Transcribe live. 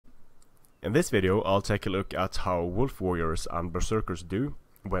In this video, I'll take a look at how Wolf Warriors and Berserkers do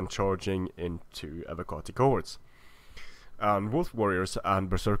when charging into Evocati cohorts. And Wolf Warriors and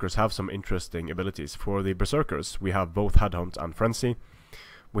Berserkers have some interesting abilities. For the Berserkers, we have both Headhunt and Frenzy.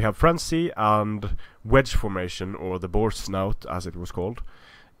 We have Frenzy and Wedge formation, or the Boar Snout as it was called,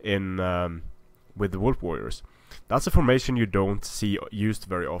 in with the Wolf Warriors. That's a formation you don't see used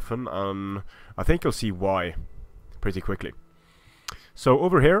very often, and I think you'll see why pretty quickly. So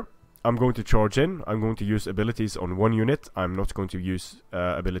over here, I'm going to charge in. I'm going to use abilities on one unit. I'm not going to use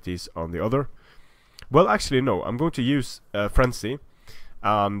abilities on the other. Well, actually, no. I'm going to use Frenzy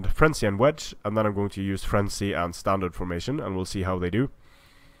and Wedge, and then I'm going to use Frenzy and Standard formation, and we'll see how they do.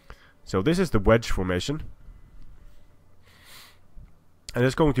 So this is the Wedge formation. And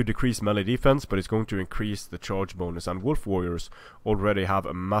it's going to decrease melee defense, but it's going to increase the charge bonus. And Wolf Warriors already have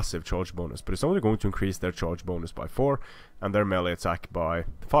a massive charge bonus, but it's only going to increase their charge bonus by 4 and their melee attack by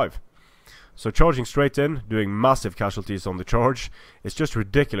 5. So charging straight in, doing massive casualties on the charge. It's just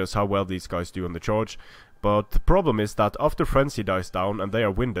ridiculous how well these guys do on the charge. But the problem is that after Frenzy dies down and they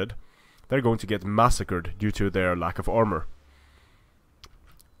are winded, they're going to get massacred due to their lack of armor.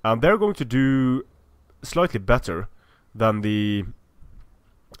 And they're going to do slightly better than the...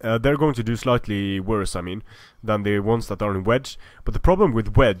 they're going to do slightly worse, I mean, than the ones that are in Wedge. But the problem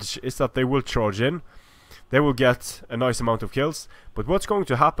with Wedge is that they will charge in. They will get a nice amount of kills. But what's going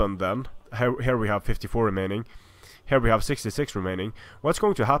to happen then... Here we have 54 remaining. Here we have 66 remaining. What's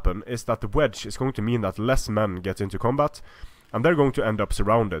going to happen is that the Wedge is going to mean that less men get into combat, and they're going to end up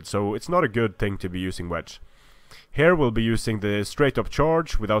surrounded. So it's not a good thing to be using Wedge. Here we'll be using the straight up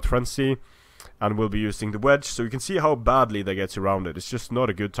charge without Frenzy, and we'll be using the Wedge. So you can see how badly they get surrounded. It's just not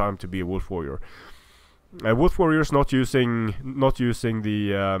a good time to be a Wolf Warrior. Wolf Warriors not using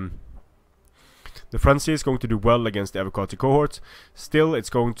the Frenzy is going to do well against the Evocati cohort. Still, it's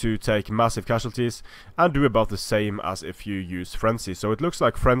going to take massive casualties and do about the same as if you use Frenzy. So it looks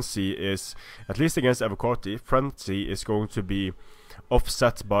like Frenzy is, at least against Evocati, Frenzy is going to be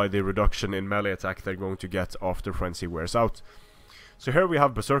offset by the reduction in melee attack they're going to get after Frenzy wears out. So here we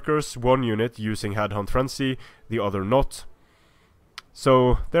have Berserkers, one unit using Headhunt Frenzy, the other not.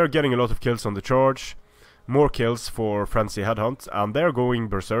 So they're getting a lot of kills on the charge. More kills for Frenzy Headhunt, and they're going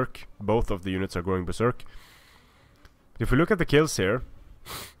Berserk. Both of the units are going Berserk. If we look at the kills here,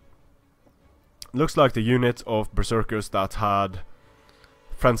 looks like the unit of Berserkers that had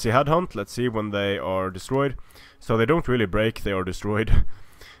Frenzy Headhunt, let's see when they are destroyed. So they don't really break, they are destroyed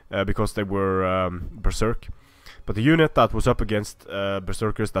because they were Berserk. But the unit that was up against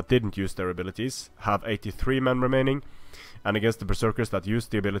Berserkers that didn't use their abilities have 83 men remaining. And against the Berserkers that used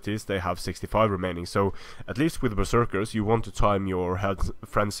the abilities, they have 65 remaining. So, at least with Berserkers, you want to time your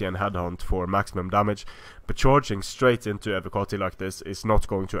Frenzy and Headhunt for maximum damage. But charging straight into Evocati like this is not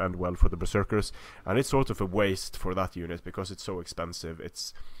going to end well for the Berserkers. And it's sort of a waste for that unit, because it's so expensive.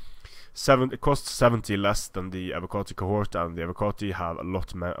 It costs 70 less than the Evocati cohort, and the Evocati have a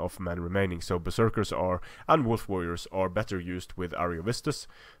lot of men remaining. So Berserkers and Wolf Warriors are better used with Ariovistus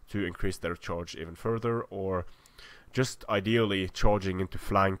to increase their charge even further, or just ideally charging into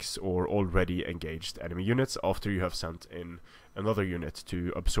flanks or already engaged enemy units after you have sent in another unit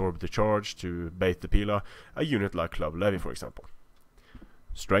to absorb the charge, to bait the Pila, a unit like Club Levi, for example.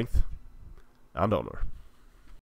 Strength and honor.